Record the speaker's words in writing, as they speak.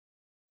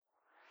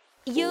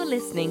You're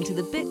listening to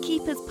the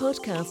Bookkeepers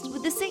podcast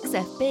with the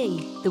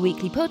 6FB, the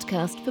weekly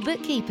podcast for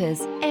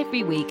bookkeepers.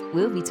 Every week,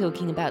 we'll be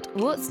talking about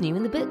what's new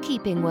in the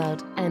bookkeeping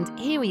world. And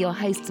here are your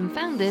hosts and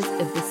founders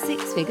of the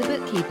Six-Figure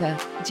Bookkeeper,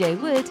 Jo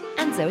Wood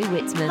and Zoe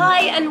Whitman.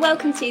 Hi, and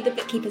welcome to the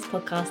Bookkeepers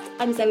podcast.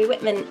 I'm Zoe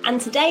Whitman,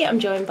 and today I'm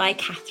joined by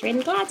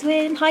Catherine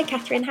Gladwyn. Hi,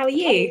 Catherine, how are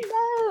you?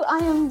 Hello, I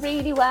am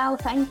really well.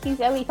 Thank you,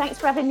 Zoe. Thanks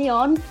for having me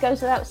on.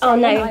 Goes without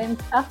saying, I am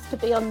chuffed to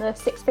be on the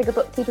Six-Figure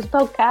Bookkeepers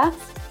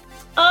podcast.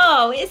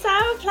 Oh, it's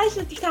our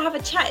pleasure to have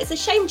a chat. It's a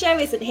shame Jo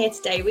isn't here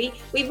today. We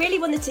really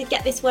wanted to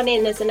get this one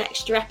in as an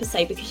extra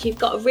episode because you've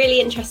got a really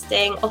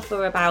interesting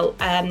offer about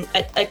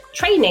a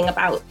training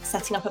about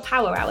setting up a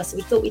power hour. So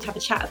we thought we'd have a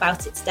chat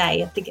about it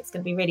today. I think it's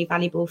going to be really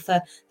valuable for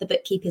the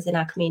bookkeepers in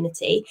our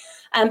community.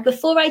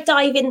 Before I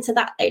dive into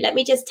that, though, let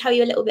me just tell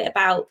you a little bit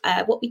about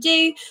what we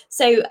do.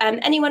 So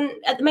anyone,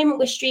 at the moment,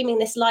 we're streaming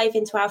this live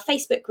into our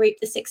Facebook group,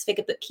 the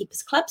Six-Figure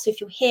Bookkeepers Club. So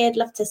if you're here, I'd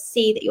love to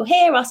see that you're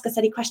here. Ask us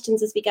any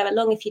questions as we go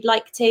along if you'd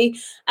like to.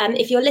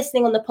 If you're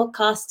listening on the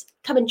podcast,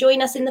 come and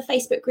join us in the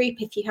Facebook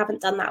group if you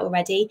haven't done that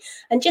already.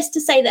 And just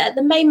to say that at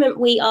the moment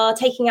we are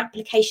taking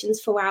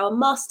applications for our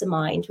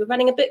mastermind. We're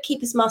running a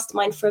bookkeepers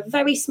mastermind for a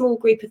very small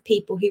group of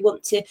people who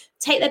want to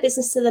take their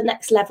business to the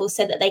next level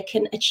so that they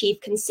can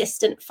achieve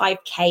consistent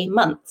 5k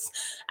months.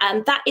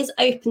 And that is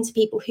open to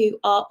people who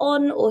are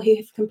on or who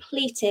have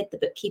completed the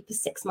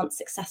Bookkeepers 6-month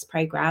success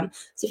program.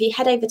 So if you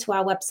head over to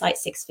our website,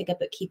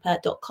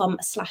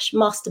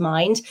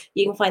 sixfigurebookkeeper.com/mastermind,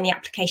 you can find the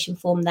application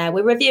form there.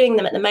 We're reviewing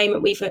them at the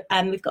moment. We've got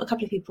a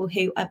couple of people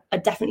who are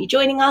definitely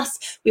joining us.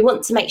 We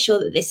want to make sure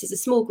that this is a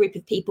small group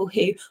of people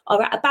who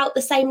are at about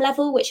the same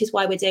level, which is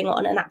why we're doing it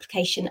on an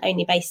application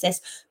only basis.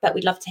 But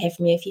we'd love to hear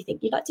from you if you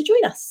think you'd like to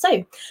join us.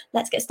 So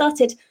let's get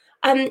started.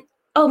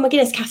 Oh my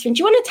goodness, Catherine, do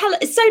you want to tell?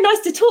 It's so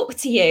nice to talk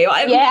to you.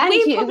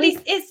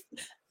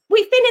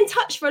 We've been in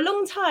touch for a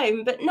long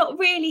time, but not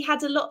really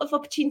had a lot of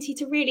opportunity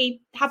to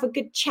really have a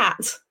good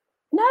chat.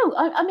 No,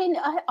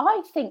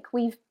 I think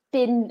we've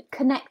been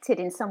connected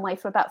in some way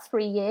for about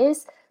 3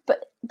 years,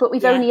 but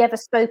we've only ever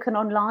spoken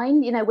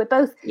online. You know, we're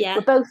both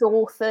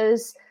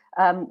authors.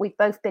 We've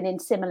both been in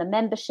similar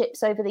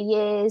memberships over the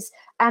years,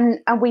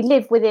 and we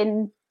live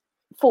within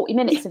 40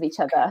 minutes of each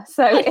other.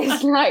 So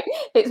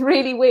it's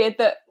really weird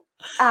that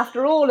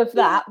after all of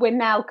that, we're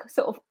now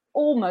sort of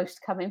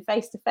almost coming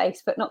face to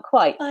face, but not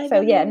quite.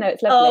 So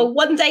it's lovely. Oh,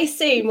 one day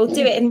soon we'll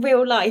do it in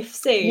real life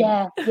soon.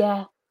 Yeah.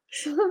 Do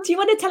you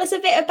want to tell us a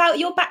bit about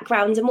your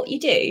background and what you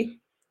do?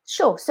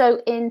 Sure.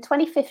 So in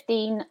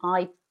 2015,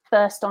 I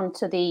burst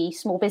onto the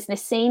small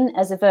business scene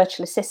as a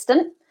virtual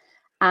assistant,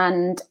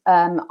 and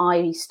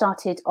I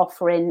started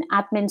offering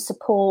admin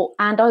support,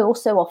 and I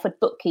also offered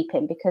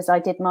bookkeeping because I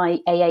did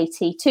my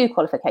AAT2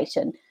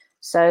 qualification.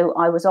 So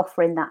I was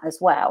offering that as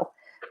well.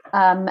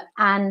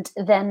 And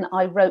then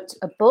I wrote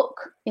a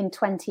book in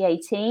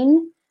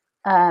 2018.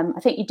 I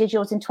think you did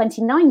yours in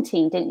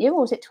 2019, didn't you? Or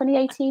was it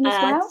 2018 as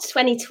well?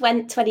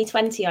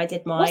 2020 I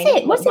did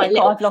mine. Was it?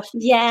 I've lost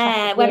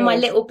when my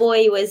little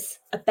boy was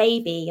a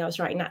baby, I was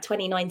writing that.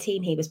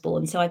 2019 he was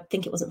born, so I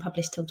think it wasn't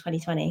published till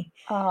 2020.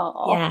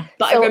 Oh. Yeah,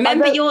 but so I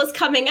remember yours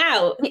coming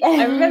out. Yeah.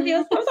 I remember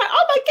yours. I was like,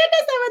 oh my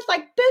goodness, there was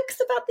like books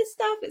about this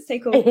stuff. It's so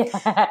cool.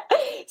 Yeah.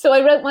 So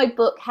I wrote my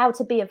book, How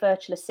to Be a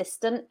Virtual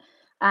Assistant,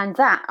 and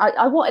that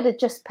I wanted to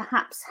just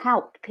perhaps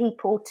help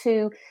people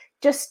to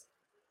just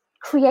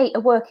create a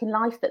working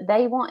life that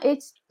they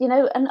wanted, you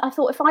know. And I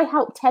thought, if I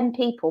help 10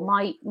 people,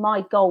 my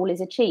goal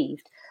is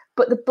achieved.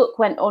 But the book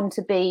went on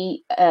to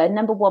be a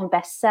 #1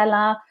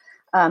 bestseller.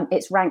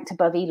 It's ranked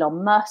above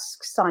Elon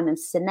Musk, Simon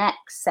Sinek,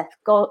 Seth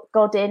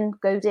Godin,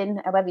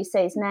 however you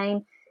say his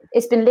name.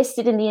 It's been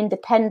listed in The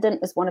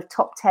Independent as one of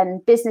top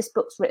 10 business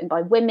books written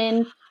by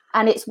women,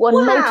 and it's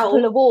won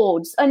multiple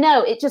awards. I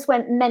know, it just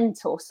went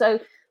mental. So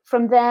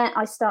from there,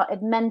 I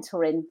started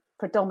mentoring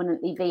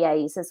predominantly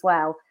VAs as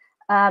well.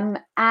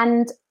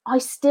 And I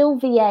still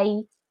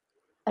VA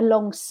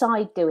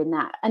alongside doing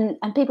that. And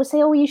people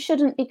say, oh, you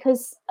shouldn't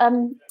because,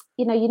 you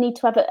need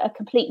to have a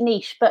complete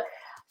niche. But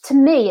to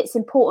me, it's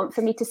important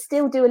for me to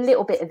still do a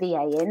little bit of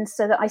VAing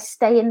so that I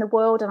stay in the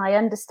world and I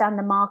understand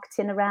the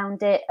marketing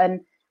around it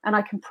and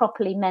I can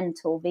properly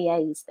mentor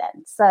VAs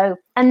then. So,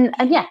 and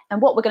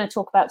what we're going to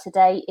talk about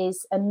today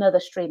is another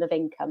stream of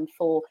income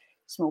for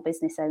small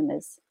business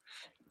owners.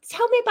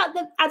 Tell me about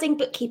adding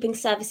bookkeeping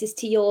services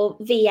to your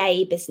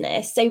VA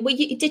business. So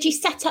did you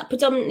set up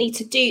predominantly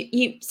to do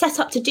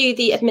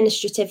the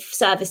administrative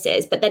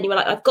services, but then you were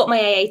like, I've got my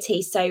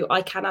AAT, so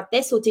I can add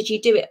this, or did you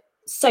do it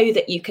so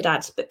that you could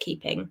add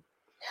bookkeeping?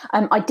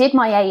 I did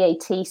my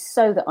AAT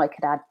so that I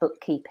could add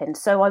bookkeeping.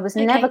 So I was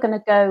never going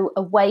to go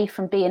away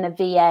from being a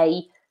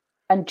VA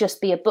and just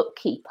be a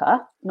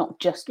bookkeeper, not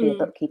just be a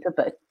bookkeeper,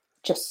 but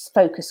just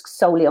focus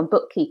solely on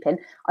bookkeeping.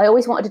 I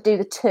always wanted to do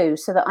the two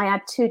so that I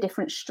had two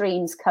different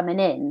streams coming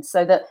in,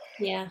 so that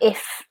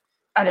if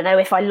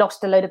I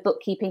lost a load of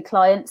bookkeeping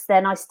clients,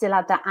 then I still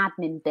had that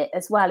admin bit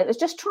as well. It was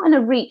just trying to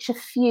reach a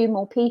few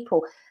more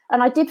people.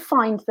 And I did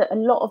find that a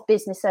lot of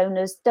business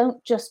owners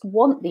don't just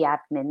want the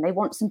admin, they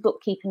want some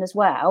bookkeeping as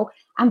well,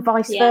 and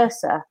vice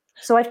versa.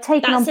 So I've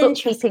taken on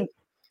bookkeeping.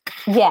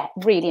 Yeah,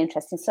 really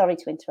interesting. Sorry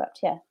to interrupt.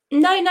 Yeah.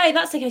 No,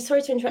 that's okay.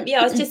 Sorry to interrupt.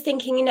 Yeah, I was just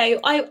thinking,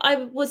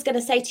 I was going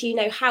to say to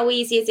you, how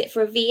easy is it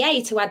for a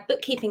VA to add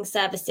bookkeeping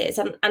services?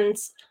 And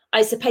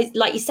I suppose,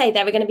 like you say,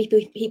 there are going to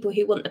be people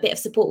who want a bit of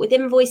support with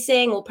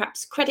invoicing or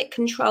perhaps credit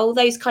control,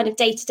 those kind of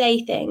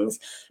day-to-day things.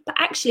 But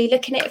actually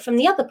looking at it from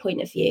the other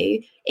point of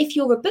view, if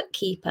you're a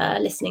bookkeeper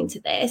listening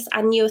to this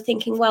and you're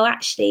thinking, well,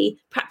 actually,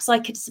 perhaps I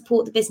could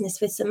support the business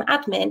with some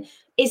admin,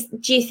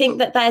 do you think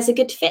that there's a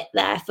good fit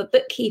there for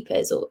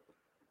bookkeepers, or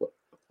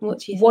what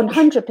do you think?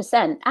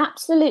 100%,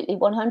 absolutely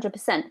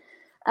 100%.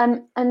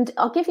 And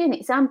I'll give you an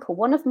example.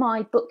 One of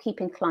my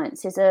bookkeeping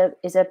clients is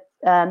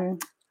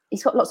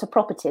he's got lots of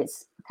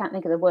properties. I can't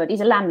think of the word.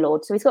 He's a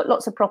landlord, so he's got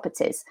lots of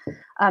properties.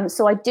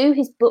 So I do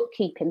his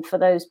bookkeeping for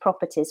those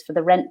properties, for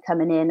the rent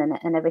coming in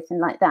and everything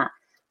like that.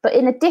 But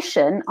in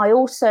addition, I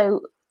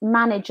also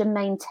manage and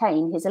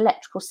maintain his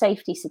electrical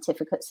safety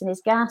certificates and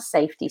his gas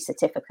safety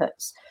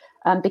certificates,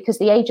 because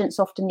the agents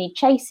often need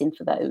chasing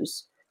for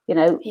those.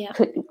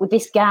 With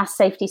this gas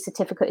safety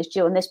certificate is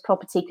due on this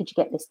property, could you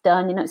get this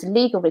done? It's a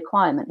legal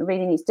requirement and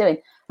really needs doing.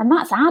 And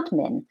that's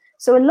admin.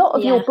 So a lot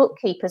of your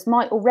bookkeepers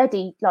might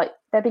already,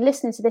 they'll be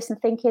listening to this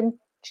and thinking,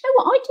 do you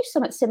know what? I do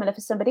something similar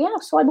for somebody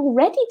else. So I'm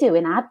already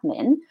doing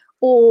admin,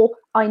 or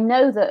I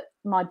know that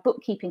my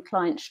bookkeeping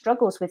client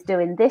struggles with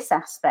doing this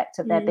aspect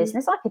of their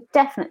business. I could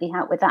definitely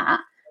help with that.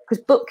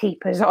 Because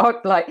bookkeepers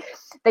are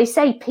they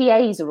say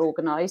PAs are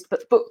organised,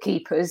 but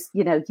bookkeepers,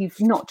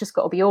 you've not just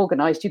got to be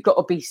organised, you've got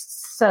to be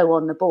so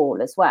on the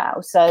ball as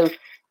well. So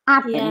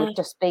admin would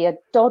just be a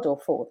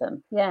doddle for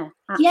them. Yeah,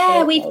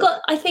 absolutely. Yeah,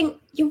 I think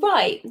you're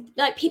right.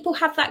 People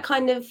have that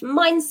kind of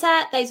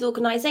mindset, those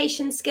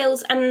organisation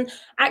skills, and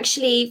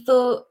actually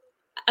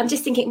I'm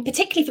just thinking,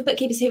 particularly for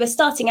bookkeepers who are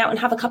starting out and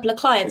have a couple of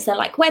clients, they're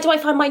like, where do I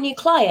find my new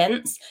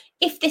clients?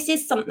 If this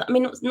is something, I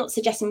mean, not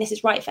suggesting this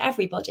is right for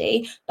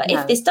everybody, but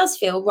if this does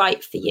feel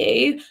right for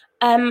you,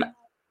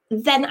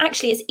 then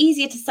actually it's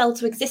easier to sell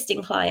to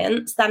existing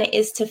clients than it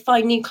is to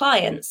find new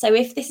clients. So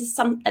if this is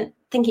something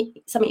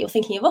you're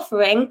thinking of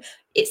offering,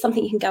 it's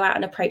something you can go out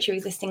and approach your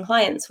existing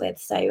clients with.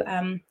 So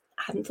I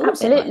hadn't thought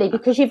absolutely, of it like that.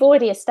 Because you've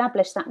already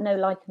established that know,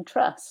 like, and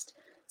trust.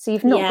 So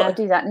you've not got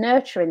to do that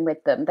nurturing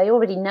with them. They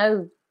already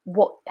know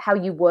how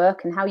you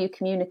work and how you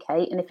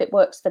communicate, and if it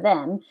works for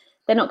them,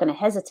 they're not going to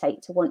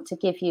hesitate to want to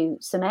give you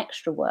some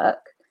extra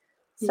work.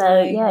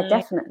 So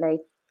definitely.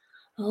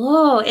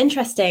 Oh,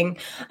 interesting.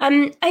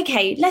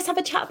 Okay, let's have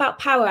a chat about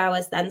power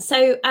hours then.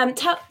 So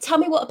tell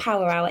me what a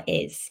power hour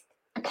is.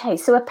 Okay,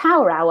 so a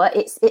power hour,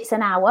 it's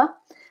an hour,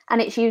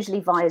 and it's usually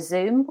via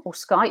Zoom or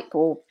Skype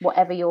or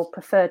whatever your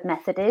preferred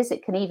method is.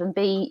 It can even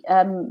be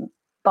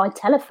by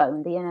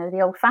telephone,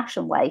 the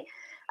old-fashioned way.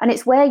 And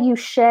it's where you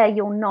share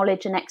your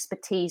knowledge and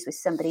expertise with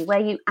somebody, where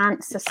you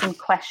answer some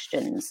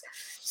questions.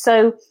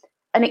 So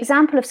an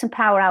example of some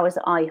power hours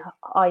that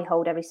I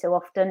hold every so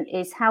often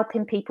is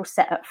helping people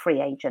set up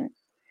free agent.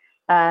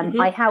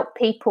 I help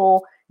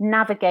people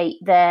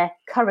navigate their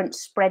current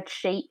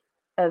spreadsheet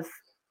of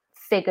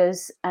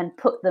figures and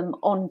put them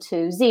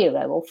onto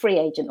Xero or free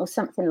agent or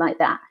something like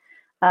that.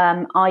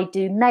 I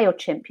do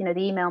MailChimp, the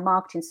email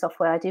marketing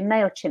software. I do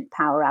MailChimp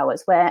power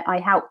hours, where I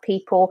help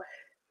people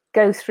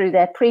go through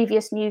their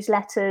previous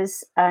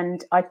newsletters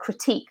and I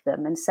critique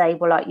them and say,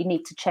 well, you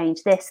need to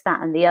change this,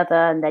 that, and the other,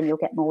 and then you'll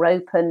get more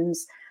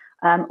opens.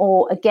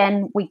 Or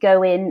again, we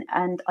go in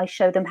and I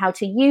show them how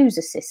to use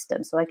a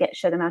system. So I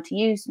show them how to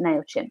use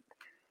MailChimp.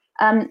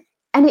 And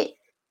it,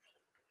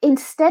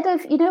 instead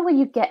of, when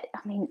you get,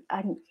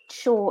 I'm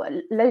sure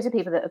loads of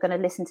people that are going to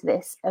listen to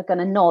this are going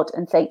to nod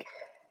and think,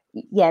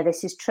 yeah,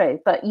 this is true.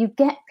 But you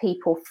get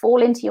people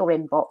fall into your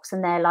inbox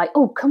and they're like,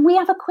 oh, can we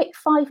have a quick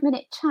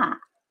 5-minute chat?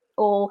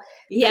 Or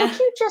could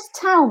you just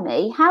tell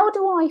me, how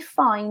do I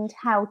find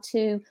how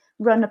to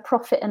run a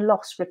profit and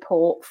loss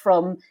report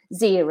from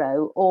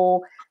Xero?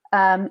 Or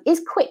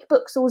is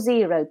QuickBooks or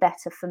Xero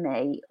better for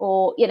me?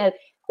 Or,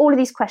 all of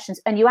these questions,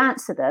 and you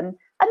answer them.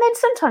 And then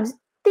sometimes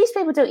these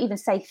people don't even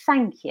say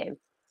thank you.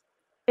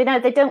 They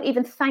don't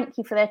even thank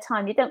you for their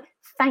time. They don't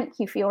thank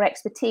you for your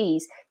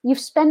expertise. You've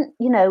spent,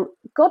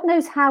 God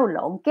knows how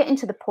long getting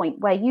to the point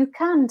where you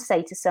can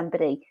say to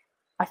somebody,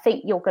 I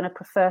think you're going to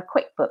prefer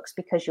QuickBooks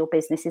because your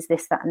business is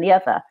this, that, and the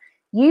other.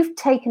 You've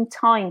taken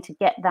time to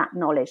get that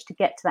knowledge, to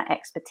get to that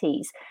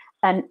expertise.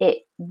 And it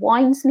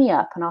winds me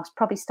up, and I'll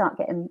probably start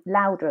getting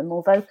louder and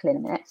more vocal in a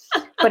minute,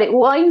 but it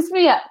winds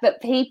me up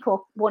that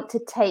people want to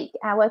take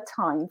our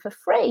time for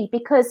free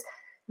because,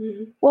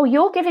 well,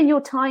 you're giving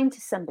your time to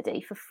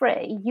somebody for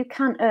free. You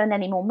can't earn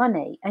any more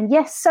money. And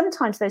yes,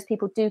 sometimes those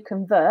people do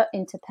convert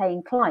into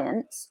paying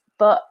clients,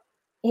 but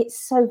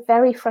it's so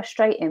very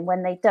frustrating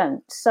when they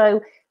don't.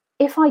 So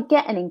if I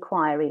get an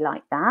inquiry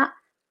like that,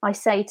 I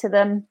say to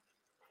them,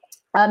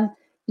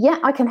 yeah,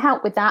 I can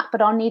help with that,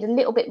 but I'll need a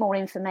little bit more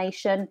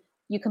information.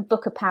 You can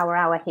book a power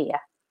hour here,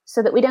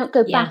 so that we don't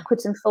go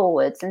backwards and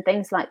forwards and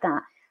things like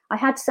that. I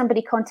had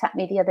somebody contact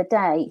me the other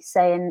day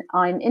saying,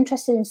 I'm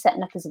interested in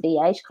setting up as a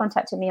VA. She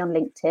contacted me on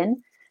LinkedIn.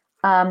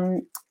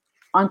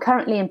 I'm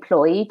currently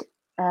employed,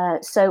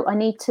 so I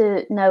need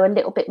to know a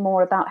little bit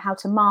more about how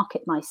to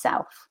market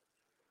myself.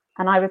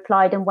 And I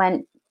replied and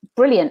went,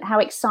 brilliant, how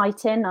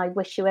exciting. I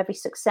wish you every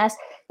success.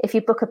 If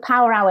you book a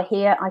power hour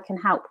here, I can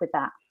help with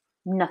that.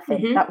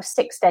 Nothing. That was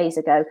 6 days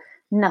ago.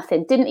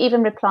 Nothing. Didn't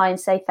even reply and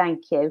say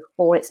thank you,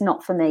 or it's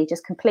not for me.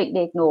 Just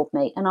completely ignored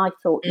me. And I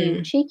thought,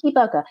 you cheeky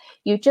bugger,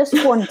 you just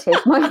wanted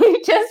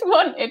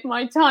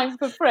my time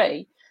for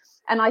free.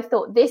 And I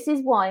thought, this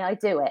is why I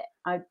do it.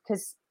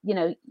 Because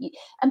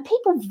and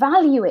people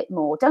value it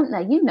more, don't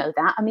they? You know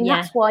that. I mean,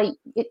 that's why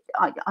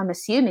I'm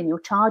assuming you're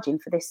charging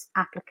for this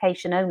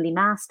application only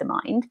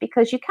mastermind,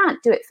 because you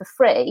can't do it for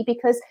free,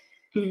 because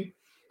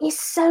it's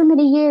so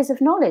many years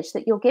of knowledge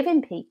that you're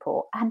giving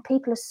people, and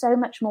people are so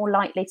much more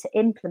likely to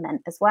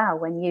implement as well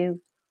when you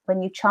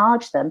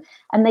charge them,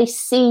 and they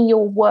see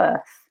your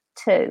worth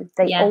too.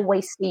 They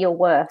always see your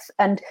worth.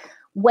 And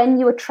when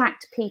you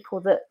attract people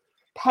that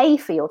pay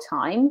for your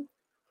time,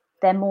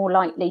 they're more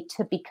likely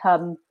to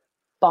become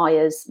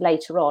buyers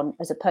later on,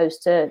 as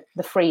opposed to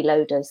the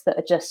freeloaders that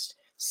are just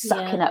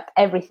sucking up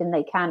everything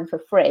they can for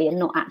free and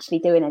not actually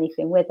doing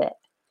anything with it.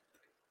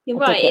 You're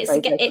right. It's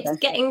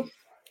getting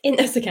in.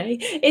 That's okay.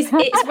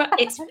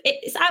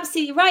 It's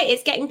absolutely right.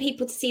 It's getting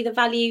people to see the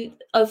value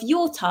of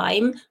your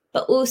time,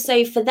 but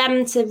also for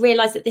them to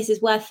realise that this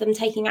is worth them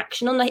taking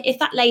action on. Like, if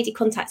that lady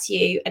contacts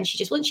you and she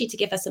just wants you to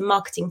give her some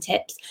marketing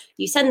tips,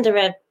 you send her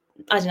a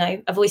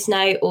voice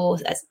note or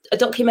a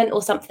document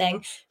or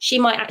something, she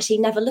might actually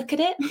never look at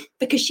it,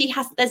 because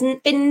there's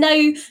been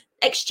no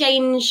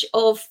exchange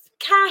of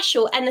cash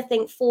or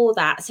anything for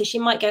that. So she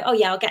might go, oh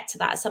yeah, I'll get to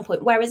that at some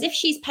point. Whereas if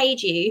she's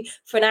paid you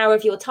for an hour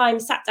of your time,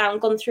 sat down,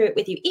 gone through it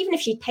with you, even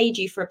if she'd paid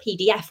you for a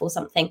PDF or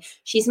something,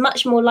 she's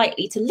much more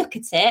likely to look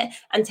at it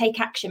and take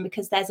action,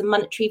 because there's a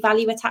monetary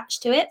value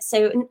attached to it.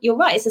 So you're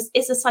right,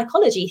 it's a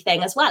psychology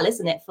thing as well,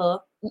 isn't it,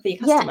 for your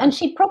customer? Yeah, and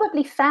she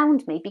probably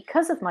found me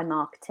because of my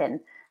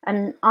marketing.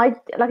 And like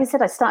I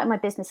said, I started my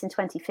business in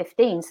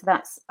 2015. So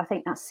I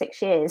think that's 6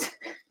 years.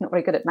 Not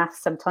very good at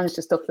maths sometimes,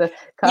 just off the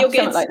cuff. You're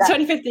good. Like that.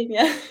 2015,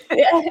 yeah.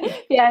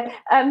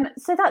 yeah.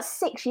 So that's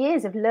 6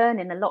 years of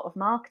learning a lot of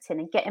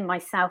marketing and getting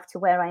myself to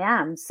where I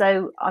am.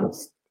 So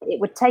it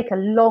would take a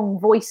long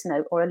voice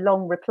note or a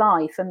long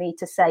reply for me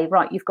to say,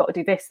 right, you've got to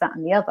do this, that,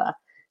 and the other.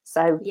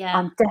 So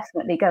I'm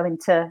definitely going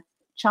to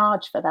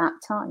charge for that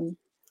time.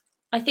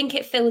 I think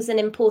it fills an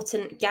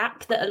important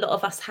gap that a lot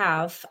of us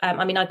have.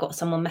 I mean, I got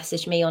someone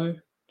message me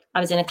I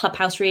was in a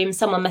Clubhouse room,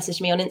 someone messaged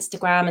me on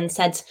Instagram and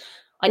said,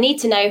 I need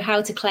to know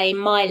how to claim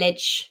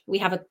mileage. We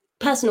have a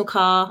personal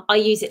car. I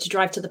use it to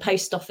drive to the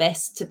post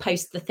office to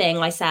post the thing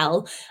I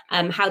sell.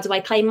 How do I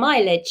claim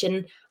mileage?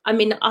 And I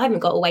mean, I haven't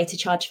got a way to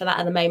charge for that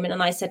at the moment.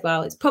 And I said,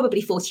 well, it's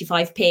probably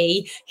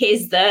 45p.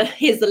 Here's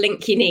the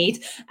link you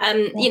need.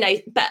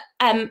 But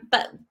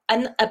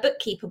a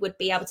bookkeeper would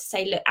be able to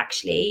say, look,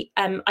 actually,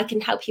 I can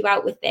help you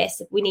out with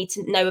this. We need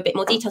to know a bit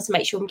more detail to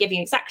make sure I'm giving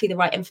you exactly the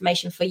right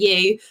information for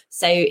you.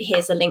 So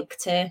here's a link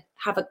to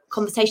have a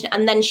conversation.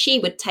 And then she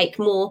would take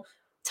more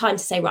time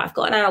to say, right, I've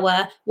got an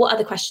hour. What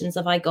other questions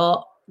have I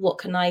got? What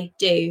can I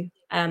do?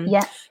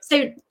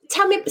 So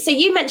tell me, so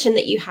you mentioned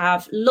that you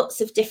have lots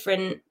of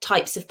different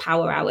types of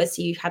power hours.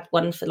 So you've had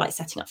one for like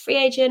setting up free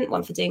agent,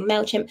 one for doing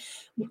MailChimp.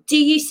 Do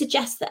you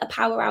suggest that a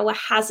power hour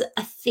has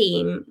a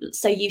theme?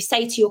 So you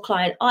say to your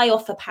client, I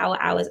offer power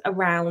hours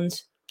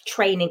around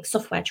training,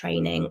 software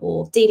training,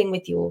 or dealing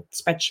with your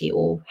spreadsheet,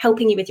 or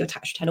helping you with your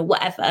tax return, or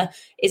whatever.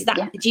 Is that,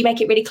 do you make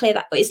it really clear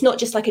that it's not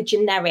just like a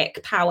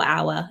generic power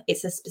hour,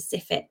 it's a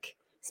specific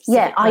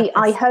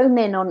I home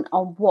in on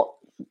what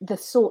the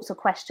sorts of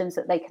questions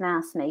that they can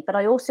ask me, but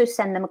I also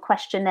send them a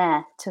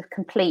questionnaire to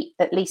complete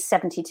at least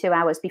 72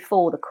 hours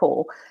before the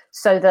call,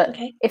 so that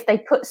if they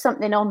put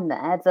something on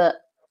there that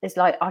is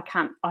like,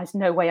 there's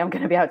no way I'm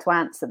going to be able to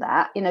answer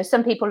that.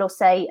 Some people will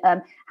say,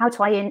 how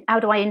do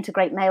I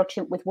integrate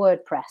MailChimp with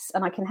WordPress?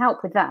 And I can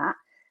help with that.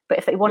 But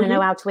if they want to know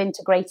how to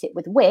integrate it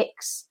with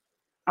Wix,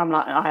 I'm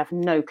like, I have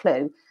no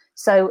clue.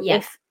 So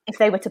if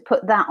they were to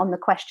put that on the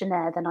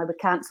questionnaire, then I would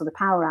cancel the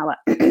power hour.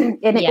 And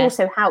it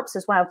also helps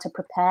as well to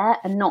prepare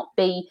and not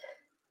be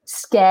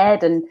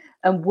scared and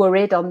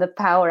worried on the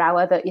power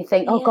hour that you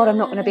think, oh God, I'm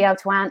not going to be able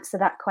to answer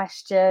that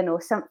question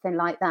or something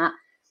like that.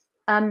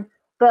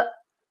 But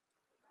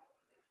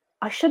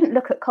I shouldn't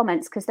look at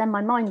comments, because then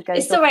my mind goes.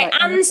 It's all right.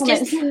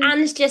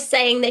 Anne's just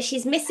saying that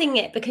she's missing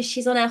it because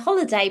she's on her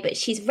holiday, but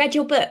she's read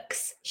your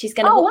books. She's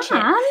going to watch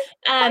Anne, it.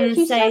 Thank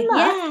you so much.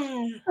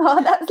 Yeah.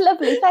 Oh, that's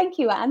lovely. Thank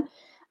you, Anne.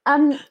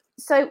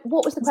 So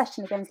what was the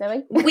question again,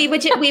 Zoe? we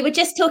were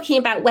just talking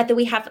about whether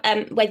we have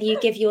whether you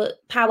give your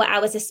power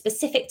hours a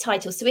specific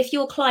title. So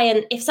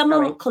if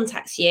someone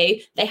contacts you,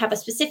 they have a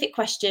specific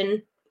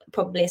question,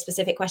 probably a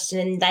specific question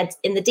in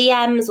the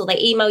DMs, or they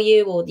email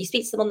you, or you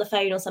speak to them on the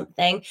phone or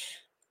something,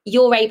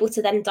 you're able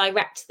to then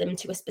direct them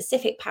to a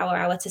specific power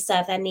hour to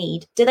serve their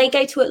need. Do they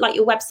go to like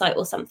your website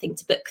or something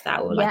to book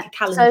that, or like a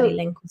Calendly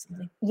link or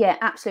something? Yeah,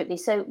 absolutely.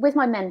 So with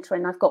my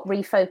mentoring, I've got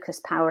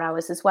refocus power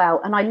hours as well.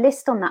 And I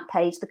list on that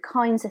page the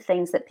kinds of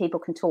things that people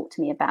can talk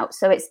to me about.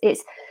 So it's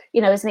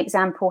as an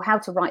example, how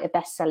to write a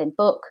best-selling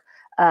book,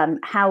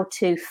 how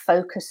to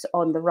focus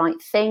on the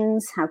right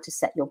things, how to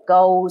set your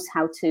goals,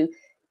 how to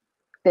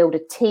build a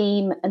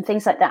team and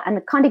things like that,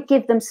 and kind of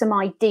give them some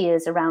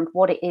ideas around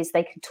what it is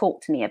they can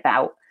talk to me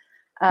about.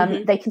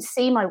 They can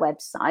see my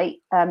website,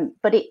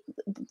 but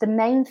the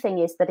main thing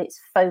is that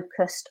it's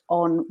focused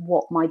on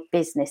what my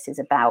business is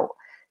about.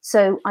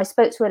 So I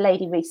spoke to a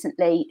lady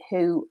recently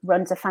who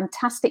runs a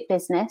fantastic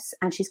business,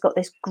 and she's got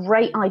this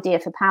great idea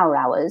for power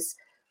hours,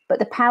 but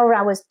the power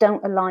hours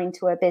don't align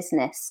to her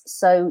business.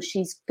 So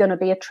she's going to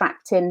be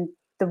attracting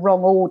the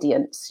wrong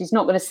audience. She's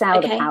not going to sell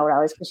the power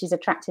hours because she's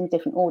attracting a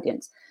different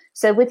audience.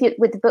 So with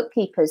the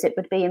bookkeepers, it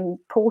would be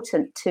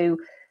important to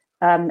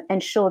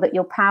ensure that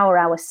your power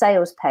hour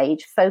sales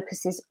page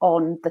focuses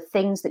on the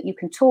things that you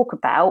can talk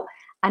about,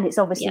 and it's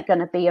obviously going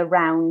to be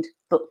around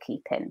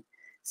bookkeeping.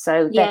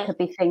 So there could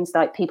be things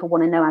like people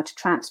want to know how to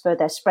transfer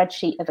their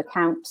spreadsheet of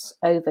accounts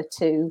over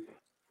to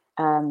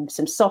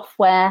some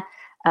software,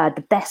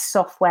 the best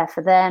software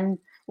for them,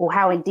 or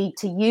how indeed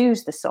to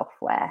use the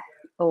software,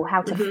 or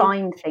how to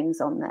find things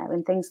on there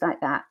and things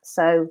like that.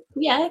 So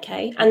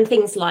and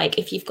things like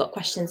if you've got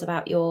questions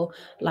about your,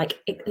 like,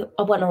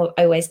 one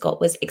I always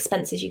got was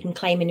expenses you can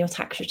claim in your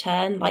tax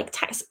return, like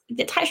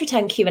the tax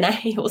return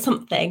Q&A or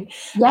something.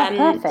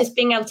 Perfect. Just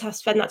being able to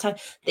spend that time.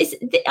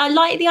 I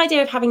like the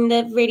idea of having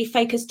the really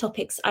focused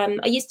topics. I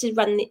used to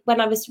when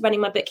I was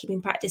running my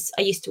bookkeeping practice,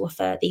 I used to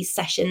offer these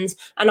sessions,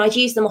 and I'd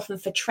use them often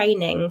for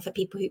training for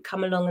people who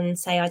come along and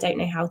say, I don't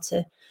know how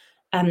to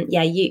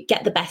you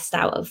get the best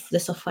out of the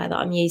software that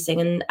I'm using.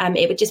 And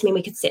it would just mean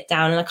we could sit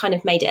down, and I kind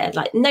of made it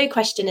like no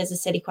question is a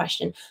silly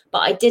question,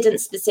 but I didn't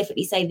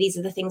specifically say these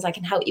are the things I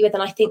can help you with.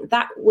 And I think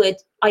that would,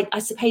 I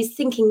suppose,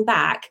 thinking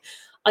back,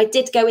 I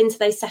did go into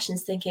those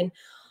sessions thinking,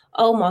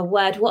 oh my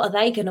word, what are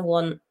they going to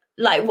want?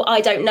 Like,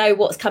 I don't know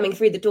what's coming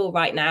through the door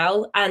right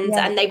now.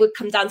 And they would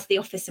come down to the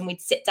office and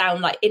we'd sit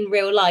down like in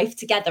real life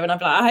together. And I'd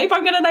be like, I hope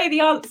I'm going to know the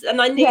answers. And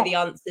I knew the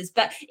answers,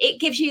 but it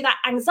gives you that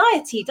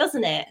anxiety,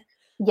 doesn't it?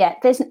 Yeah,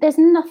 there's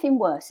nothing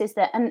worse, is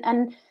there?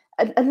 And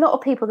a lot of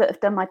people that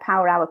have done my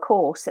Power Hour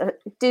course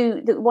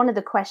one of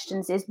the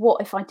questions is, what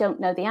if I don't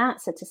know the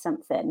answer to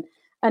something?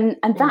 And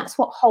that's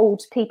what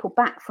holds people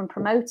back from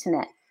promoting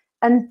it.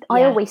 And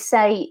I always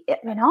say,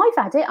 and I've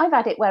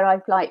had it where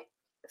I've like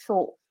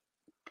thought,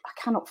 I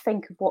cannot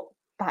think of what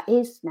that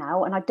is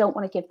now, and I don't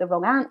want to give the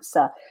wrong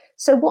answer.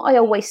 So what I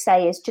always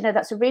say is,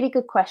 that's a really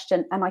good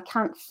question, and I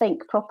can't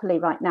think properly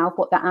right now of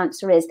what that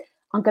answer is.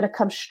 I'm going to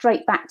come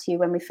straight back to you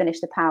when we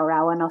finish the power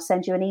hour, and I'll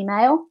send you an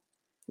email.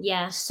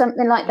 Yeah.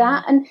 Something like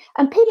that. And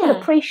people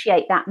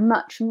appreciate that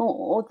much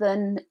more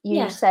than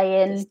you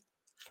saying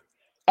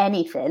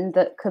anything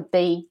that could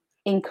be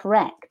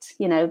incorrect,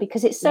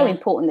 because it's so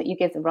important that you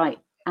give the right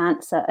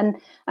answer.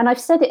 And I've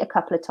said it a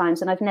couple of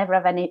times, and I've never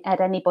had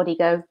anybody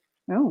go,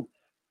 oh,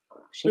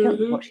 she don't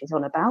know what she's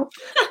on about.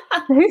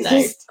 No,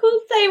 of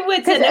course they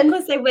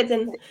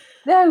wouldn't.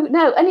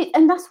 No,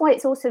 and that's why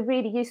it's also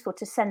really useful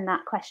to send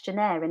that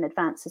questionnaire in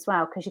advance as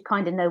well, because you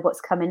kind of know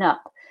what's coming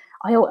up.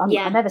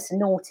 I'm ever so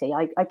naughty.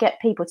 I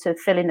get people to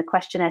fill in the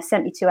questionnaire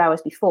 72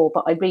 hours before,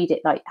 but I read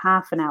it like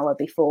half an hour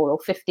before or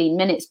 15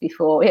 minutes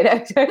before,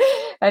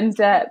 and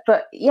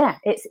but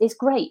it's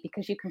great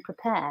because you can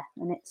prepare,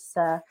 and it's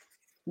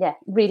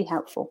really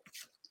helpful.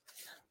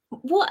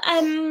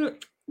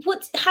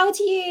 How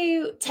do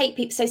you take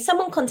people? So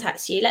someone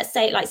contacts you, let's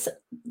say like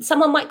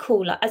someone might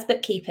call us as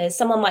bookkeepers,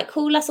 someone might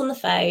call us on the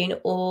phone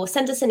or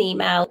send us an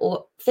email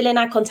or fill in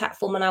our contact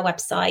form on our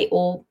website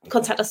or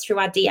contact us through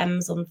our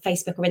DMs on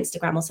Facebook or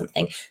Instagram or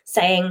something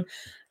saying,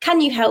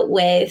 can you help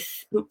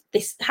with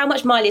this? How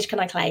much mileage can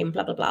I claim?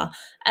 Blah, blah, blah.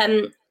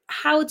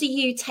 How do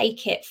you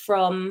take it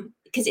from,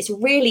 because it's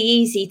really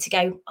easy to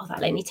go, oh,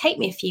 that'll only take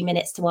me a few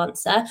minutes to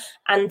answer,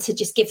 and to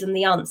just give them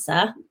the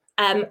answer.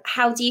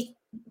 How do you,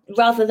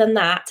 rather than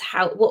that,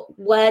 what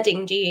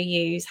wording do you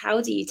use? How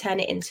do you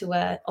turn it into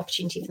an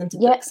opportunity for them to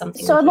book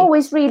something? So I'm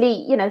always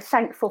really,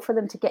 thankful for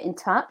them to get in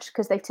touch,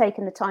 because they've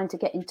taken the time to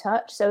get in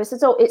touch. So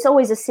it's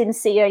always a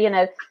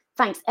sincere,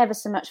 thanks ever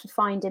so much for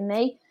finding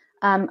me.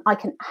 I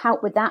can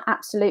help with that,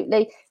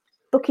 absolutely.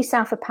 Book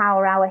yourself a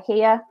power hour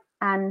here,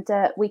 and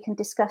we can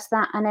discuss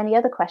that and any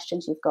other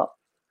questions you've got.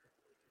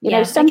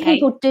 Some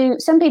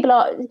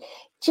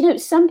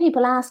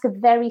people ask a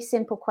very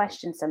simple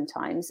question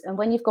sometimes, and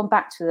when you've gone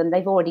back to them,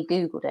 they've already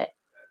Googled it.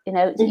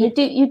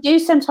 You do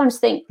sometimes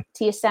think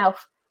to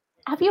yourself,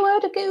 have you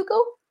heard of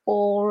Google?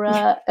 Or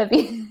have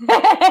you?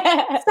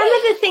 Some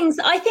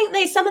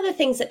of the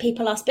things that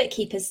people ask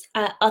bookkeepers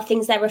are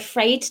things they're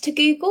afraid to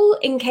Google,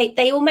 in case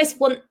they almost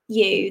want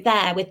you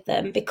there with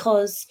them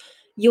because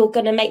you're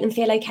going to make them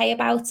feel okay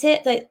about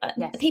it.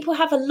 People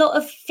have a lot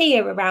of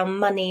fear around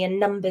money and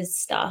numbers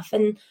stuff,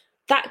 and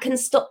that can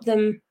stop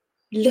them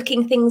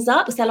looking things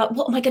up. So they're like,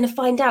 what am I going to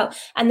find out?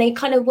 And they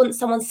kind of want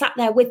someone sat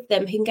there with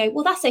them who can go,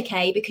 well, that's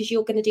okay, because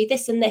you're going to do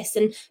this and this,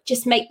 and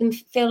just make them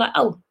feel like,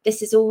 oh,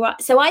 this is all right.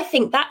 So I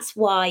think that's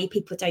why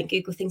people don't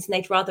Google things, and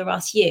they'd rather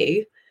ask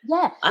you.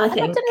 Yeah, I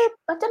don't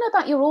know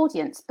about your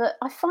audience, but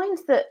I find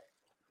that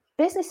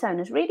business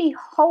owners really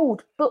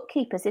hold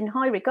bookkeepers in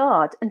high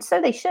regard, and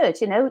so they should.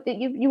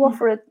 You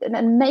offer an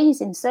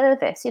amazing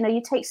service.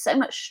 You take so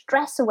much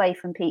stress away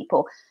from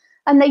people,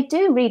 And they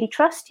do really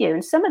trust you.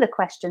 And some of the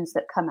questions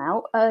that come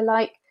out are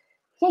like,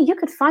 yeah, you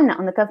could find that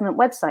on the government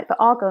website, but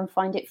I'll go and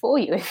find it for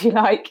you if you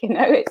like. You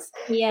know,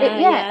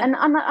 And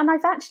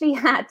I've actually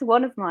had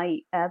one of my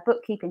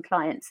bookkeeping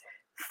clients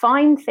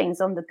find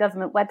things on the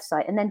government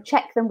website and then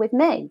check them with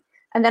me.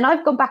 And then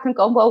I've gone back and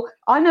gone, well,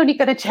 I'm only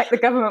going to check the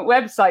government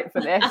website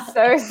for this.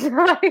 So it's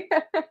like...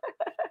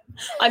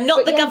 I'm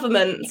not the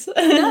government.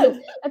 No,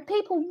 and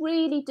people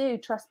really do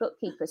trust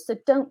bookkeepers. So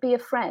don't be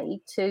afraid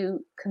to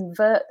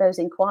convert those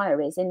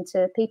inquiries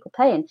into people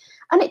paying.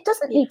 And it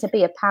doesn't need to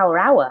be a power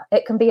hour.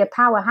 It can be a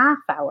power half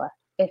hour,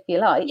 if you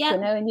like, you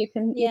know, and you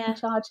can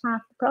charge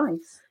half the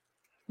price.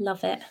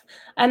 Love it.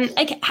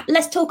 Okay,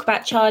 let's talk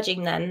about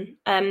charging then.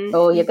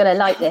 You're going to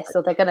like this,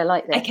 or they're going to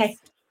like this. Okay,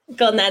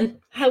 go on then.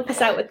 Help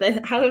us out with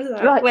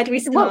Right. Where do we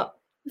start? Well,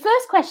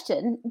 first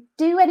question,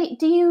 do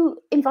you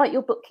invite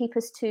your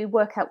bookkeepers to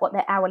work out what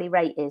their hourly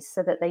rate is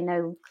so that they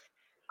know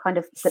kind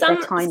of that their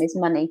time is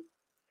money?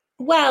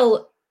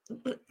 Well,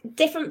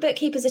 different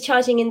bookkeepers are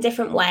charging in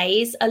different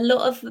ways. A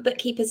lot of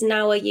bookkeepers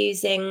now are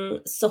using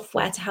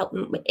software to help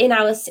them in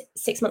our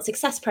 6-month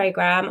success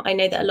program. I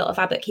know that a lot of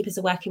our bookkeepers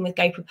are working with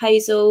Go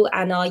Proposal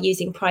and are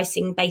using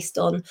pricing based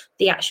on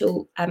the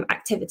actual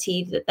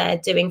activity that they're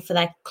doing for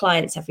their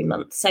clients every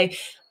month. So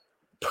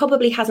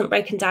probably hasn't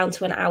broken down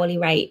to an hourly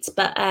rate,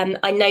 but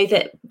I know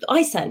that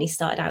I certainly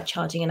started out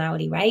charging an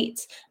hourly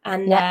rate,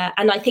 and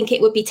I think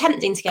it would be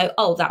tempting to go,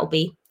 oh, that'll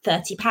be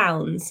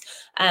 £30,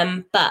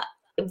 but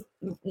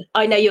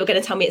I know you're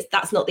going to tell me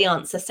that's not the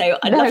answer, so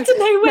I'd love to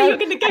know where you're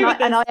going to go with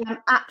this. And I am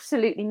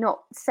absolutely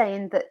not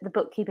saying that the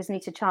bookkeepers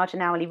need to charge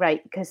an hourly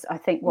rate, because I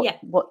think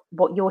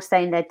what you're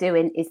saying they're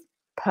doing is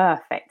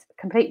perfect,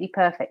 completely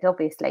perfect,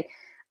 obviously.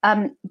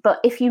 But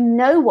if you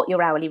know what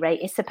your hourly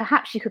rate is, so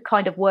perhaps you could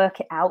kind of work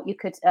it out. You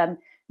could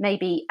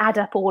maybe add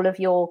up all of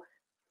your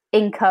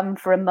income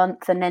for a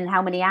month and then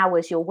how many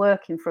hours you're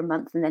working for a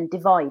month, and then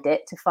divide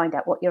it to find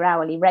out what your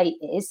hourly rate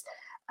is.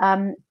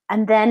 And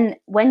then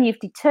when you've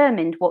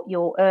determined what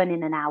you're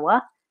earning an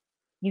hour,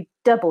 you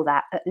double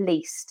that at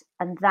least.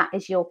 And that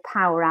is your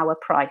power hour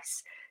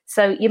price.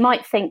 So you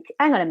might think,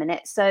 hang on a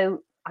minute.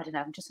 So I don't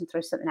know, I'm just going to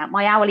throw something out.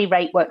 My hourly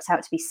rate works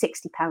out to be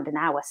 £60 an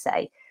hour,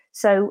 say.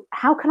 So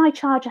how can I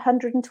charge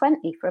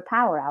 120 for a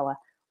power hour?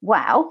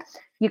 Well,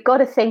 you've got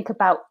to think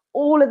about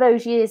all of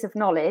those years of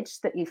knowledge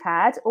that you've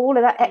had, all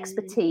of that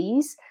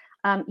expertise.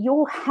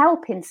 You're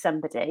helping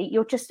somebody.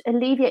 You're just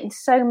alleviating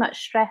so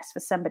much stress for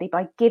somebody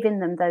by giving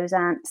them those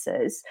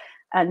answers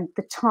and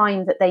the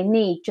time that they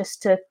need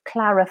just to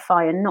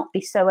clarify and not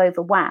be so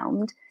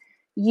overwhelmed.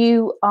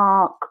 You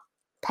are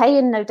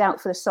paying, no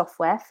doubt, for the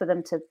software for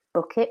them to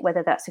book it,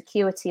 whether that's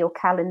Acuity or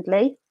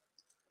Calendly.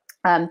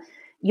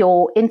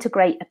 You'll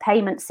integrate a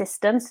payment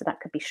system, so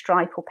that could be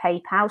Stripe or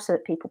PayPal, so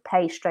that people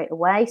pay straight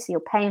away. So you're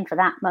paying for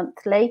that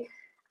monthly.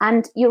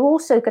 And you're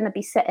also going to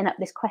be setting up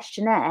this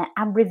questionnaire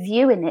and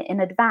reviewing it in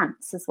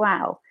advance as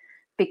well,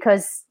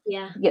 because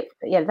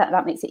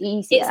that makes it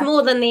easier. It's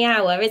more than the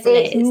hour, isn't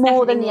it? It's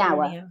more than the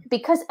hour.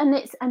 Because and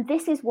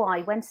this is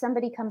why when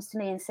somebody comes to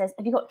me and says,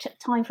 "Have you got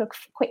time for a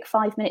quick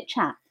 5-minute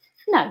chat?"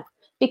 No,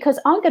 because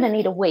I'm going to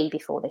need a wee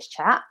before this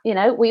chat. You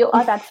know,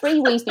 I've had 3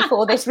 wees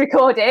before this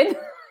recording.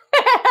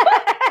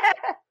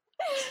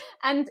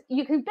 And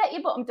you can bet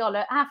your bottom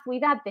dollar, after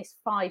we've had this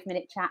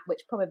 5-minute chat,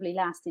 which probably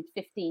lasted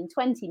 15,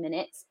 20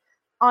 minutes,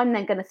 I'm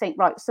then going to think,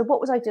 right, so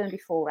what was I doing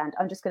beforehand?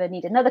 I'm just going to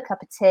need another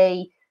cup of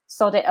tea.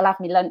 Sod it, I'll have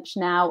my lunch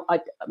now.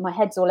 My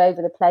head's all over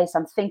the place.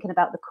 I'm thinking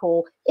about the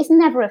call. It's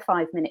never a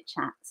 5-minute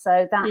chat.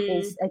 So that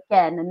is,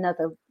 again,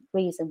 another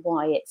reason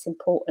why it's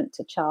important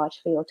to charge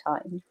for your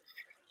time.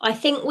 I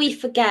think we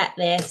forget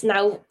this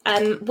now.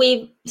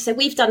 We've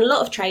done a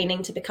lot of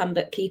training to become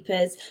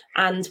bookkeepers,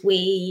 and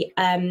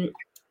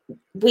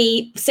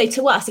so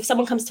to us, if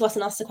someone comes to us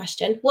and asks a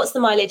question, what's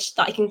the mileage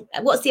that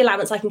what's the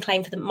allowance I can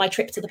claim for my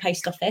trip to the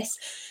post office?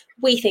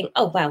 We think,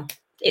 oh, well,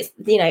 it's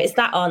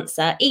that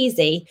answer,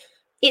 easy.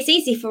 It's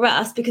easy for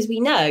us because we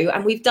know,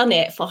 and we've done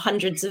it for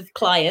hundreds of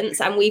clients,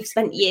 and we've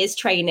spent years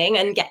training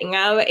and getting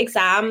our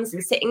exams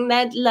and sitting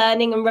there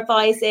learning and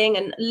revising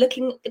and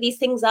looking these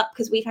things up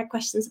because we've had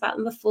questions about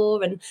them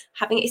before and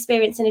having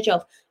experience in a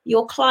job.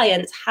 Your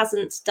client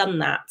hasn't done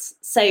that.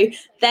 So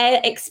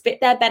they're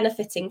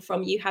benefiting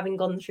from you having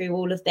gone through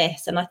all of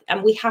this.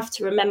 And we have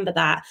to remember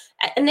that.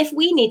 And if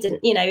we need to,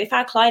 if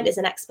our client is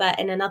an expert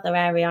in another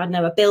area, I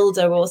know a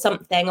builder or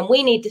something, and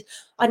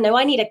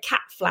I need a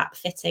cat flap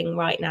fitting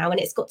right now, and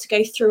it's got to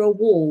go through a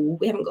wall.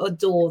 We haven't got a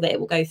door that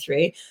it will go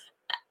through.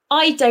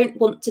 I don't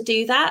want to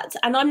do that.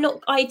 And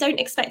I don't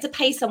expect to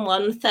pay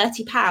someone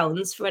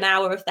 £30 for an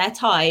hour of their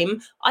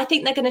time. I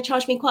think they're going to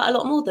charge me quite a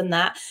lot more than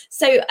that.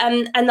 So,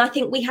 and I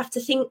think we have to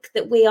think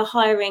that we are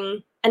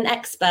hiring an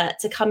expert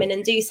to come in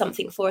and do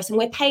something for us. And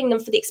we're paying them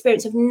for the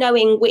experience of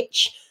knowing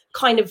which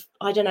kind of,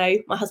 I don't know,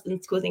 my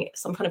husband's calling it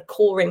some kind of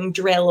coring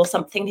drill or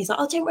something. He's like,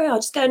 oh, don't worry, I'll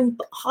just go and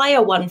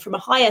hire one from a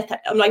hire.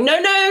 I'm like,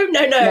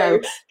 no.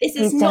 This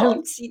is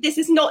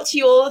not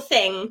your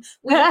thing.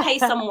 We will pay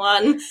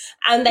someone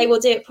and they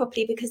will do it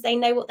properly because they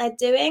know what they're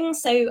doing.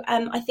 So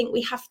I think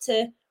we have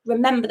to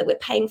remember that we're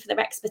paying for their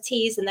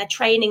expertise and their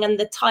training and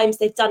the times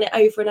they've done it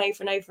over and over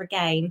and over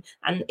again.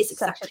 And it's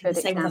exactly the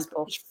same with us,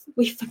 but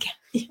we forget.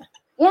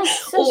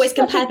 Yes, always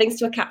compare things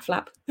to a cat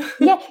flap.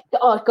 Yeah.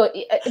 Oh God.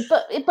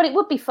 But it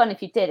would be fun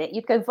if you did it.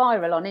 You'd go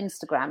viral on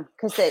Instagram,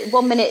 because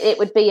 1 minute it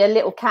would be a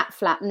little cat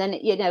flap, and then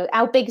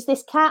how big is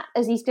this cat?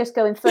 As he's just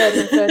going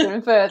further and further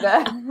and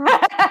further.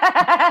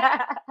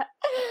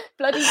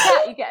 Bloody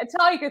cat! You get a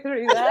tiger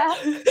through there.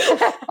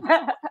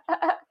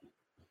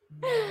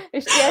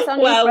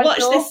 Well, watch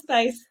this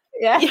space.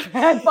 Yeah.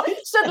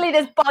 Suddenly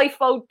there's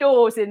bifold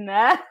doors in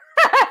there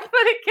for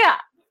the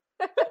cat.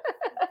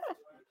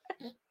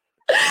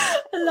 I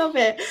love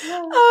it.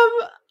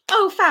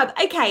 Oh, fab.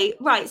 Okay,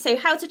 right. So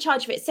how to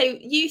charge for it? So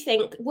you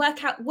think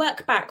work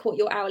back what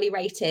your hourly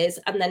rate is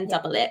and then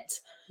double it.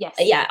 Yes.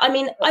 Yeah. I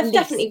mean, I've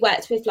definitely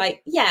worked with I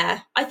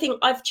think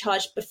I've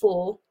charged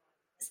before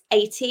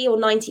 £80 or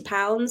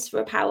 £90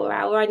 for a power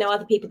hour. I know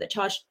other people that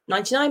charge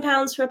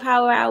 £99 for a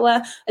power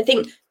hour. I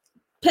think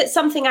put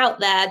something out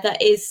there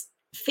that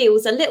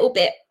feels a little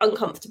bit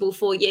uncomfortable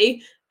for you.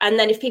 And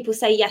then if people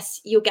say,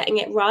 yes, you're getting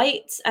it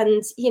right,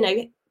 and,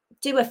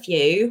 do a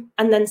few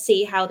and then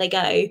see how they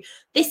go.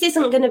 This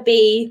isn't going to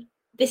be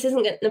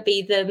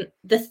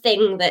the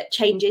thing that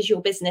changes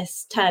your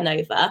business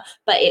turnover,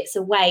 but it's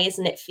a way,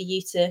 isn't it, for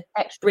you to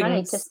extra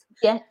money so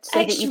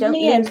that you don't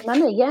lose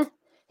money. Yeah.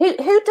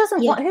 Who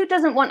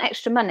doesn't want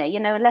extra money,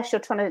 unless you're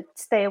trying to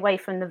stay away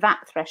from the VAT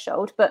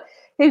threshold, but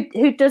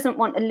who doesn't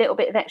want a little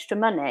bit of extra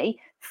money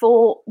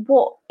for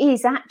what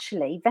is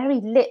actually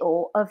very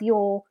little of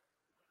your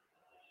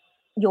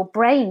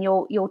brain,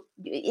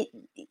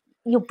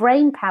 your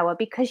brain power,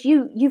 because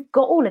you've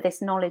got all of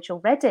this knowledge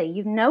already.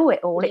 You know it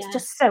all. It's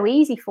just so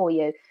easy for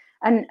you.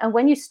 And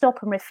when you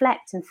stop and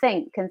reflect and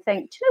think, do you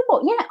know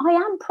what? Yeah, I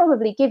am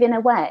probably giving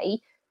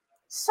away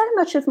so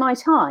much of my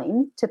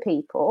time to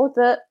people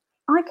that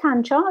I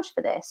can charge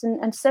for this,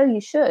 and so you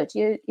should.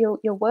 You're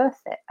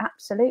worth it.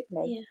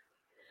 Absolutely. Yeah.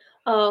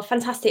 Oh,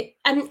 fantastic.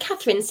 And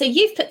Catherine, so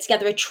you've put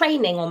together a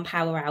training on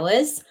power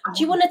hours.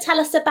 Do you want to tell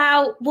us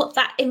about what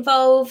that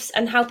involves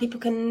and how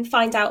people can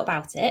find out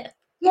about it?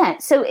 Yeah,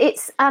 so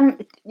it's a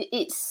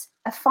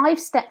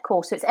 5-step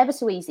course, so it's ever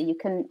so easy. You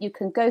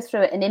can go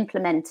through it and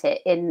implement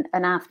it in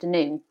an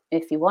afternoon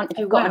if you want. If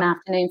you've got an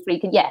afternoon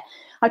free,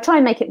 I try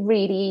and make it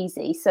really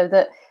easy so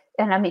that,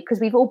 and I mean, because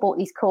we've all bought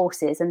these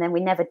courses and then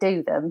we never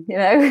do them,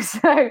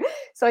 so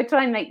I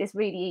try and make this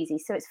really easy.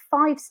 So it's a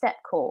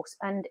 5-step course,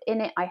 and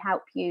in it I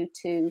help you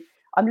to.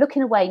 I'm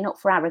looking away, not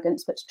for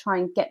arrogance, but to try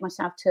and get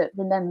myself to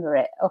remember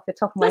it off the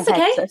top of my head.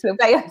 Okay. So to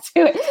obey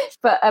to it.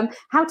 But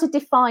how to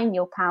define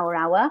your power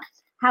hour,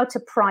 how to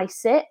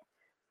price it,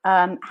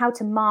 how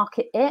to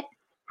market it,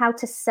 how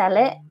to sell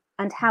it,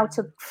 and how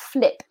to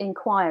flip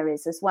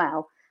inquiries as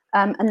well.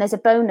 And there's a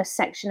bonus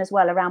section as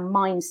well around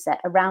mindset,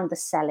 around the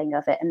selling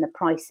of it and the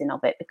pricing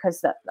of it,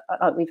 because that,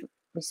 like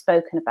we've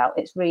spoken about,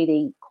 it's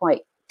really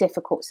quite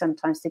difficult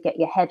sometimes to get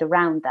your head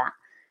around that.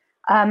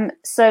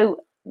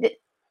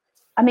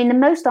 The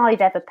most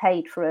I've ever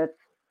paid for a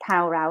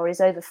power hour is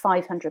over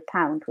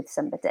 £500 with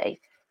somebody,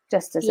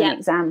 just as an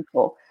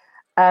example.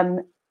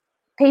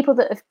 People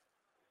that have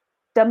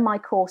done my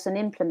course and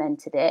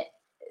implemented it,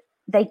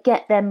 they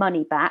get their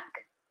money back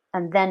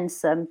and then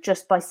some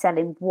just by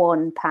selling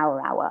one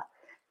power hour,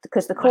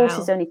 because the course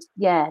is only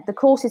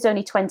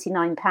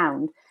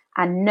 £29,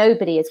 and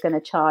nobody is going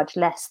to charge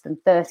less than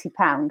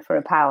 £30 for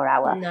a power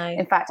hour. No.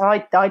 In fact,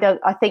 I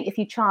think if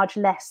you charge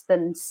less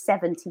than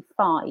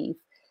 75,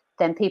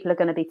 then people are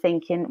going to be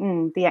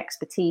thinking, the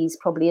expertise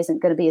probably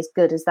isn't going to be as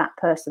good as that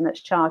person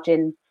that's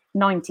charging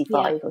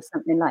 95 or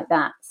something like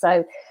that.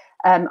 So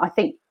I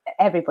think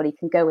everybody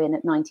can go in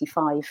at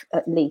 95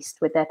 at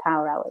least with their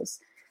power hours.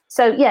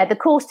 So the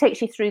course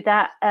takes you through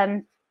that.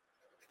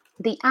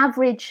 The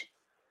average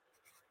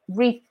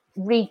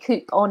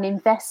recoup on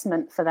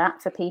investment for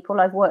that, for people,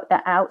 I've worked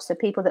that out. So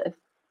people that have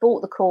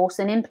bought the course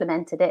and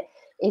implemented it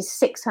is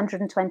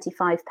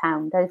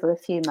 £625 over a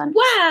few months.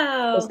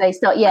 Wow. As they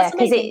start,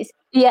 because it's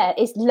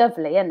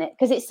lovely, isn't it?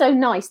 Because it's so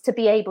nice to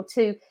be able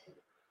to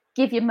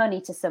give your money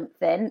to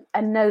something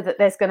and know that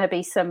there's going to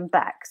be some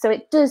back. So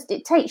it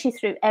takes you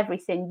through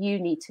everything you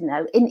need to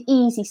know in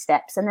easy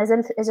steps. And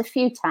there's a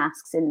few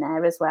tasks in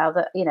there as well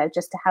that,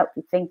 just to help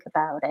you think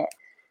about it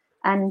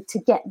and to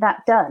get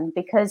that done,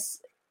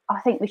 because I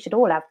think we should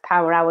all have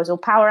power hours or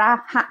power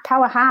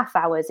half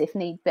hours if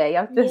need be.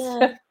 I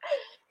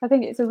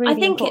think it's a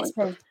really important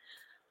thing.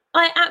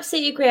 I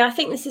absolutely agree. I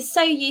think this is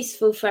so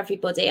useful for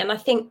everybody. And I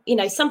think,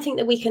 something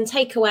that we can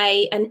take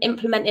away and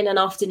implement in an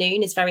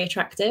afternoon is very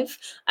attractive.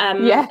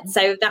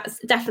 So that's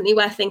definitely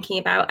worth thinking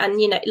about. And,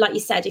 like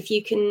you said, if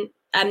you can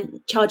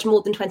charge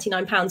more than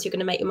 £29, you're going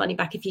to make your money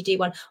back if you do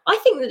one. I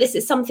think that this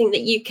is something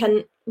that you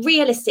can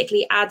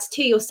realistically add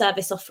to your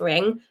service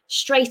offering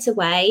straight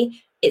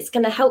away. it's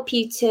going to help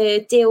you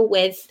to deal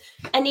with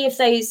any of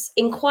those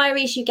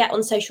inquiries you get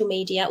on social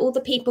media, all the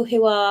people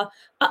who are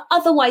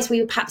otherwise we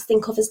would perhaps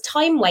think of as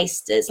time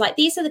wasters. Like,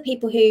 these are the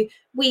people who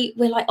we're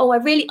like, oh,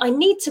 I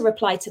need to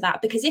reply to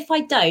that, because if I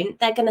don't,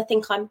 they're going to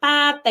think I'm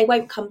bad. They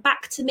won't come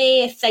back to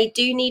me if they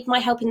do need my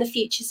help in the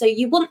future. So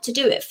you want to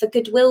do it for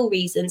goodwill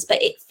reasons,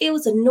 but it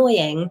feels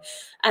annoying.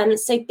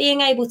 So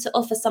being able to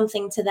offer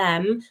something to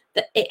them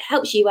that it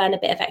helps you earn a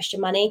bit of extra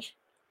money.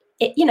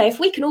 If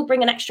we can all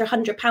bring an extra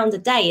 £100 a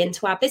day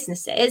into our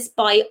businesses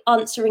by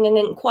answering an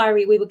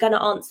inquiry we were going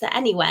to answer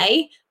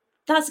anyway,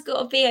 that's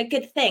got to be a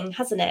good thing,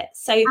 hasn't it?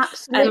 So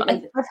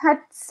absolutely. I've had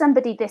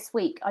somebody this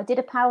week, I did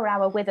a power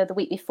hour with her the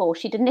week before.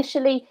 She'd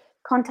initially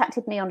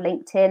contacted me on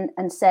LinkedIn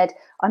and said,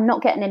 I'm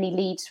not getting any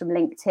leads from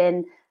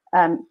LinkedIn,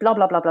 blah,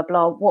 blah, blah, blah,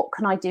 blah. What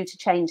can I do to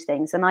change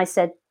things? And I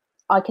said,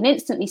 I can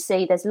instantly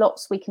see there's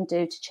lots we can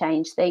do to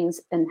change things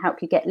and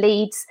help you get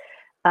leads.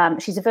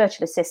 She's a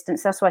virtual assistant,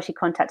 so that's why she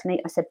contacted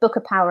me. I said, book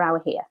a power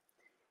hour here.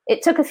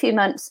 It took a few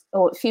months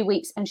or a few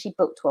weeks, and she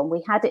booked one.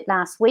 We had it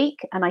last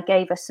week, and I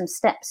gave her some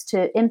steps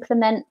to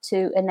implement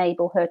to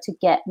enable her to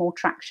get more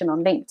traction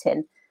on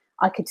LinkedIn.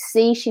 I could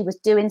see she was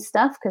doing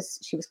stuff because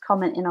she was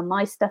commenting on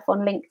my stuff on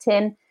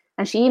LinkedIn,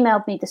 and she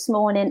emailed me this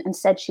morning and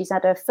said she's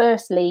had her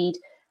first lead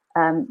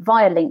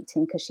via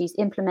LinkedIn because she's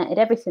implemented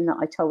everything that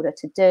I told her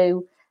to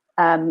do.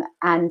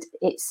 And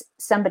it's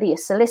somebody, a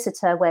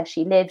solicitor where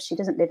she lives. She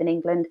doesn't live in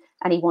England,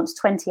 and he wants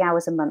 20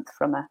 hours a month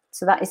from her.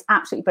 So that is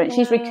absolutely brilliant.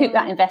 She's recouped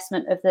that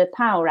investment of the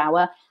power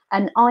hour,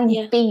 and I'm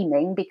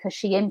beaming because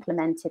she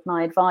implemented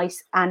my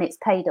advice and it's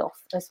paid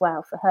off as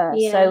well for her.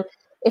 Yeah. So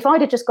if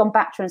I'd have just gone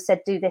back to her and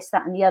said, do this,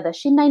 that, and the other,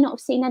 she may not have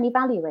seen any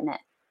value in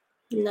it.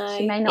 No,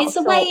 she may not it's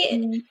have a thought,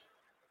 way.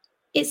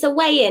 It's a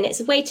way in. It's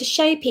a way to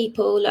show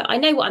people, look, I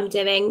know what I'm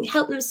doing,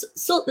 help them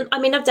sort them. I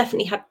mean, I've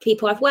definitely had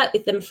people, I've worked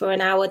with them for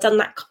an hour, done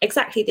that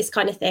exactly this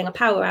kind of thing, a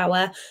power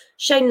hour,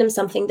 shown them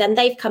something, then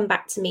they've come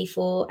back to me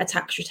for a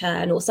tax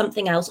return or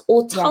something else,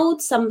 or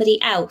told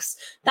somebody else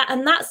that.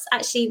 And that's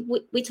actually,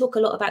 we talk a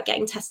lot about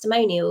getting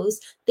testimonials.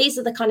 These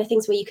are the kind of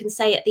things where you can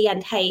say at the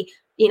end, hey,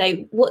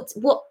 what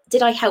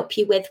did I help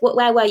you with?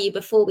 Where were you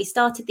before we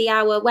started the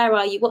hour? Where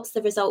are you? What's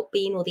the result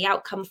been or the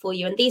outcome for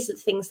you? And these are the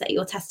things that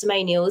your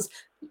testimonials,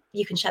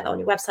 you can share that on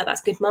your website.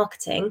 That's good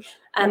marketing.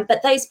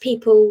 But those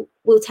people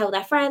will tell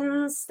their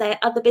friends, their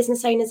other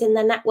business owners in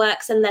their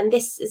networks. And then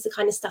this is the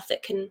kind of stuff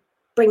that can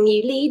bring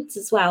you leads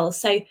as well.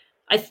 So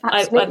I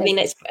mean,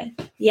 it's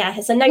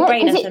a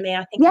no-brainer for me.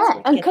 I think.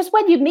 Yeah, and because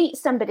when you meet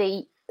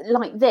somebody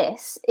like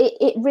this,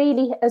 it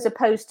really, as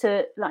opposed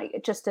to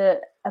like just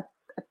a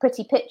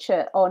pretty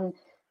picture on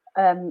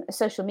a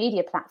social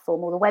media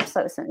platform or the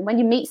website or something, when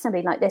you meet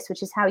somebody like this,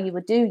 which is how you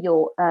would do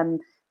your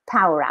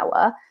power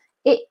hour,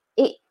 it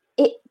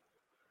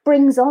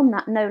brings on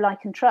that know,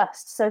 like, and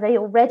trust. So they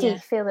already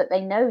feel that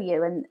they know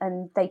you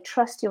and they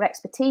trust your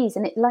expertise.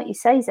 And it, like you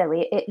say,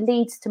 Zoe, it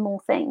leads to more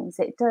things.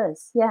 It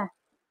does. Yeah.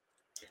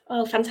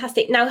 Oh,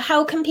 fantastic. Now,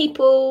 how can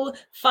people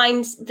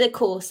find the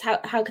course?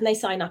 How can they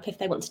sign up if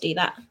they want to do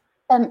that?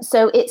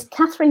 So it's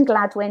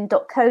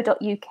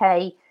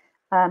catherinegladwyn.co.uk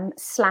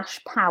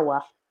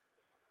 /power.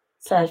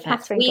 So perfect.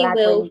 Catherine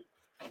Gladwyn.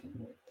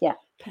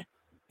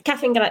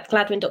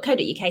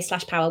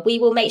 catherinegladwyn.co.uk /power. We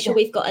will make sure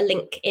we've got a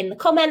link in the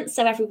comments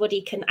so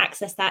everybody can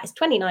access that. It's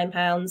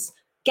 £29.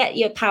 Get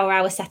your power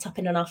hour set up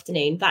in an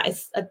afternoon. That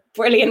is a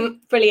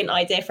brilliant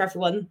idea for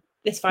everyone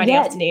this Friday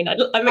afternoon.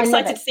 I'm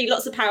excited to see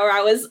lots of power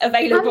hours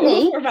available.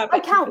 I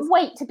can't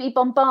wait to be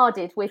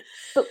bombarded with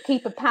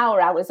bookkeeper power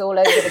hours all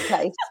over the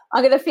place.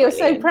 I'm going to feel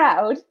so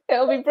proud.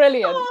 It'll be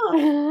brilliant.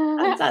 Oh,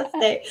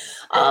 fantastic.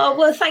 Oh,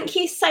 well, thank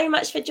you so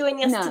much for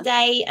joining us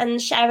today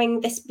and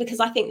sharing this, because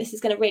I think this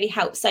is going to really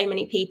help so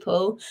many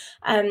people.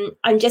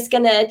 I'm just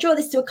going to draw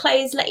this to a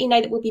close, let you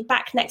know that we'll be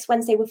back next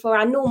Wednesday for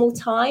our normal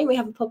time. We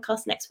have a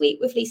podcast next week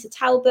with Lisa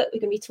Talbot. We're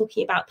going to be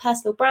talking about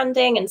personal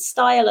branding and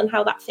style and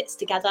how that fits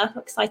together.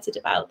 I'm excited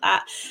about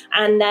that.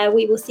 And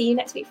we will see you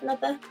next week for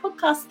another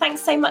podcast.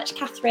 Thanks so much,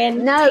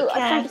 Catherine. No,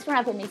 thanks for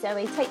having me,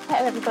 Zoe. Take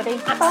care, everybody.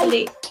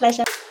 Absolute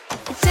pleasure.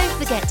 Don't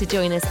forget to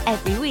join us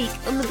every week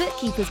on the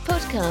Bookkeepers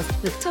podcast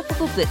for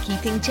topical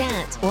bookkeeping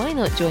chat. Why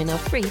not join our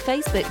free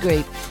Facebook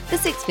group, the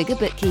Six Figure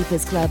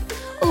Bookkeepers Club,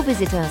 or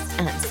visit us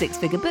at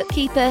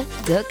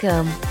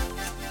sixfigurebookkeeper.com.